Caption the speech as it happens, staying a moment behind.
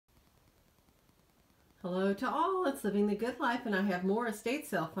Hello to all, it's Living the Good Life, and I have more estate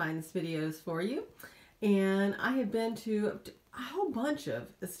sale finds videos for you. And I have been to a whole bunch of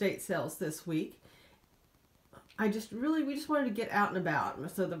estate sales this week. We just wanted to get out and about.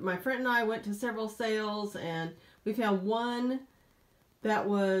 So my friend and I went to several sales, and we found one that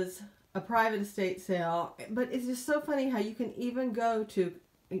was a private estate sale. But it's just so funny how you can even go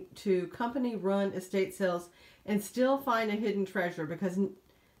to company-run estate sales and still find a hidden treasure, because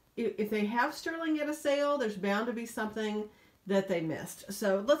if they have sterling at a sale, there's bound to be something that they missed.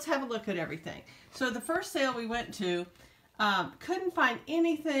 So let's have a look at everything. So the first sale we went to, couldn't find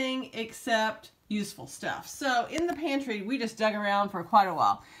anything except useful stuff. So in the pantry, we just dug around for quite a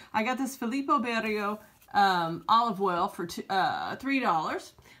while. I got this Filippo Berio olive oil for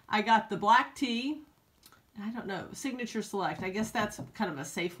 $3. I got the black tea, I don't know, Signature Select. I guess that's kind of a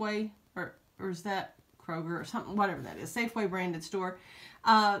Safeway, or is that Kroger or something, whatever that is, Safeway branded store.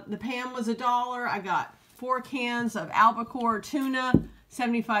 The pan was $1. I got 4 cans of albacore tuna,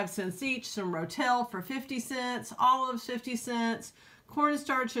 75 cents each, some Rotel for 50 cents, olives 50 cents,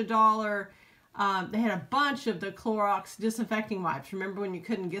 cornstarch $1. They had a bunch of the Clorox disinfecting wipes. Remember when you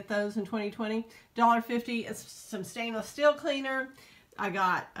couldn't get those in 2020? $1.50. It's some stainless steel cleaner. I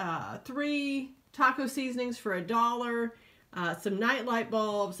got 3 taco seasonings for $1, some nightlight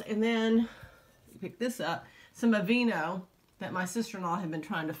bulbs, and then pick this up, some Aveeno that my sister-in-law had been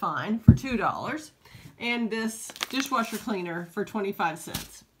trying to find for $2, and this dishwasher cleaner for 25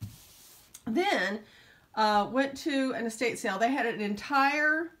 cents. Then went to an estate sale. They had an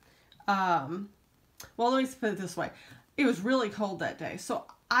entire, well, let me put it this way. It was really cold that day, so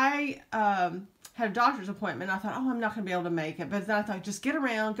I had a doctor's appointment. I thought, oh, I'm not going to be able to make it, but then I thought, just get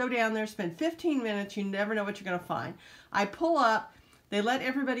around, go down there, spend 15 minutes. You never know what you're going to find. I pull up. They let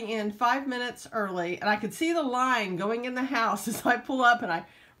everybody in 5 minutes early, and I could see the line going in the house as I pull up, and I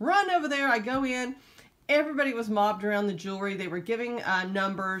run over there. I go in. Everybody was mobbed around the jewelry. They were giving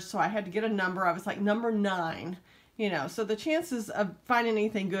numbers, so I had to get a number. I was like number 9, you know, so the chances of finding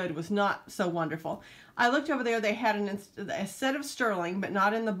anything good was not so wonderful. I looked over there. They had a set of sterling, but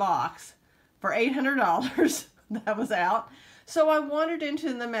not in the box, for $800. That was out. So I wandered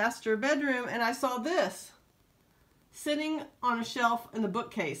into the master bedroom, and I saw this sitting on a shelf in the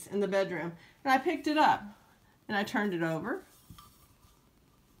bookcase in the bedroom. And I picked it up and I turned it over.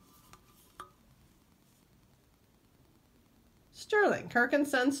 Sterling, Kirk &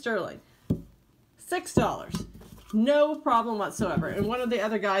 Son sterling. $6. No problem whatsoever. And one of the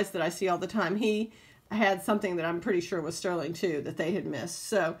other guys that I see all the time, he had something that I'm pretty sure was sterling too that they had missed.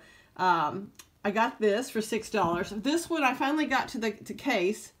 So I got this for $6. This one I finally got to the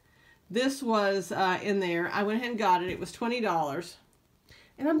case. This was in there. I went ahead and got it. It was $20.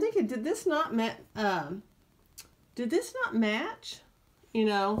 And I'm thinking, did this not match, you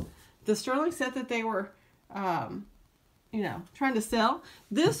know, the sterling set that they were, you know, trying to sell?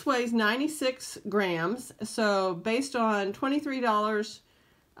 This weighs 96 grams. So based on $23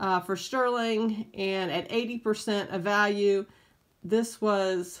 for sterling and at 80% of value, this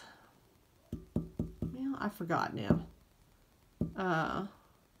was, well, I forgot now.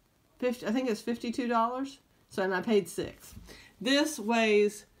 I think it's $52, so, and I paid $6. This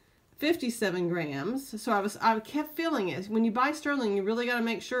weighs 57 grams, so I kept feeling it. When you buy sterling, you really got to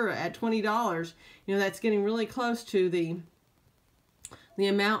make sure at $20, you know, that's getting really close to the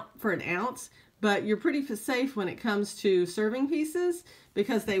amount for an ounce, but you're pretty safe when it comes to serving pieces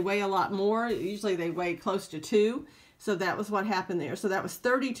because they weigh a lot more. Usually they weigh close to 2, so that was what happened there. So that was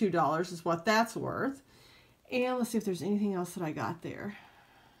 $32 is what that's worth. And let's see if there's anything else that I got there.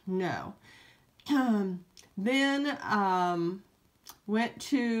 No. Then went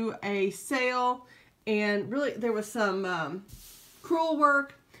to a sale, and really there was some crewel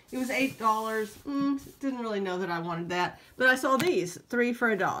work. It was $8. Didn't really know that I wanted that, but I saw these 3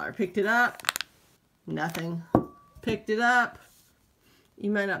 for $1. Picked it up. Nothing. Picked it up. You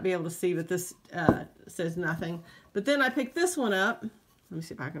might not be able to see, but this says nothing. But then I picked this one up. Let me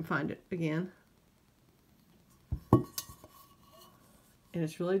see if I can find it again. And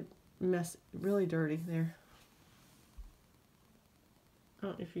it's really dirty there. I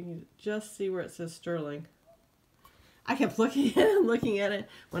don't know if you can just see where it says sterling. I kept looking at it and looking at it.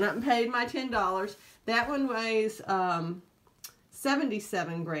 Went up and paid my $10. That one weighs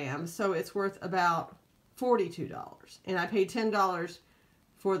 77 grams, so it's worth about $42. And I paid $10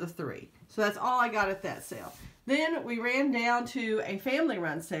 for the 3. So that's all I got at that sale. Then we ran down to a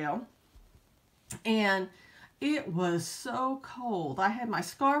family-run sale, and it was so cold. I had my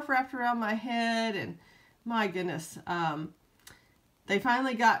scarf wrapped around my head, and my goodness. They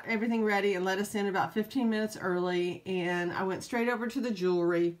finally got everything ready and let us in about 15 minutes early, and I went straight over to the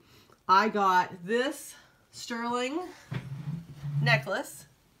jewelry. I got this sterling necklace.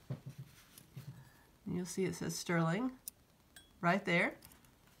 You'll see it says sterling right there.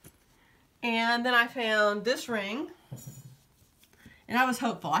 And then I found this ring. And I was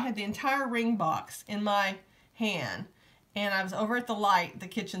hopeful. I had the entire ring box in my hand. And I was over at the light, the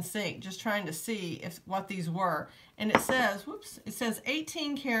kitchen sink, just trying to see what these were. And it says, whoops, it says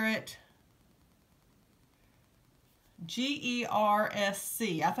 18 karat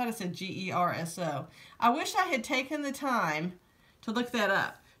GERSC. I thought it said GERSO. I wish I had taken the time to look that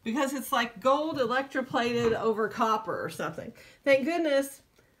up, because it's like gold electroplated over copper or something. Thank goodness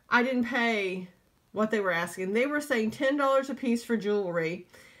I didn't pay what they were asking. They were saying $10 a piece for jewelry.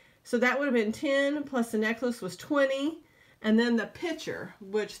 So that would have been 10 plus the necklace was 20. And then the pitcher,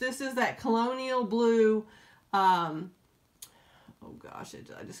 which this is that colonial blue, oh gosh,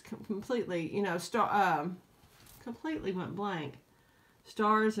 I just completely, you know, completely went blank.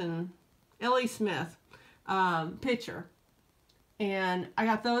 Stars and L.E. Smith pitcher. And I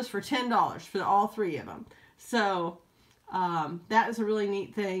got those for $10 for all three of them. So that is a really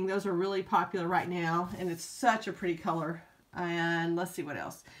neat thing. Those are really popular right now, and it's such a pretty color. And let's see what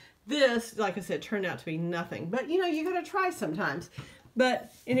else. This, like I said, turned out to be nothing. But, you know, you got to try sometimes.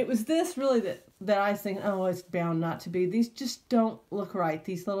 But, and it was this really that I was thinking, oh, it's bound not to be. These just don't look right.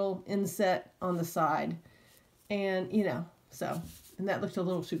 These little inset on the side. And, you know, so, and that looked a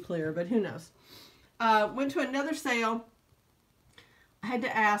little too clear, but who knows. Went to another sale. I had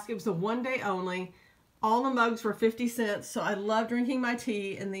to ask. It was a one day only. All the mugs were 50 cents. So I love drinking my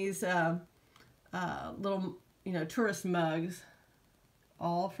tea in these little, you know, tourist mugs.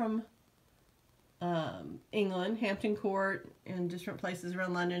 All from England, Hampton Court, and different places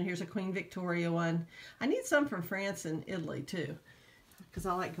around London. Here's a Queen Victoria one. I need some from France and Italy too, because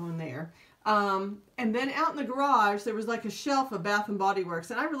I like going there. And then out in the garage, there was like a shelf of Bath and Body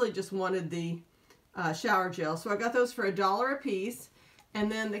Works, and I really just wanted the shower gel. So I got those for $1 a piece.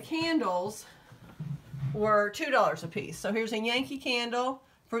 And then the candles were $2 a piece. So here's a Yankee candle,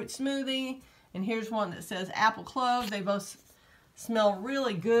 fruit smoothie, and here's one that says apple clove. They both smell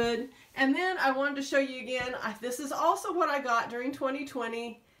really good. And then I wanted to show you again, this is also what I got during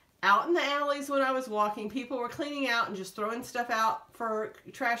 2020. Out in the alleys when I was walking, people were cleaning out and just throwing stuff out for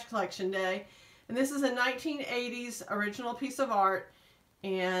trash collection day. And this is a 1980s original piece of art,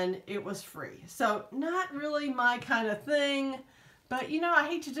 and it was free. So not really my kind of thing, but you know, I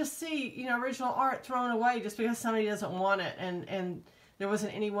hate to just see, you know, original art thrown away just because somebody doesn't want it, and there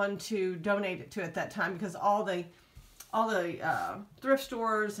wasn't anyone to donate it to at that time, because all the thrift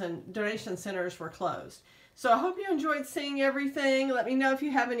stores and donation centers were closed. So I hope you enjoyed seeing everything. Let me know if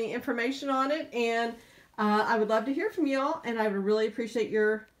you have any information on it, and I would love to hear from y'all, and I would really appreciate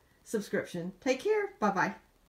your subscription. Take care. Bye-bye.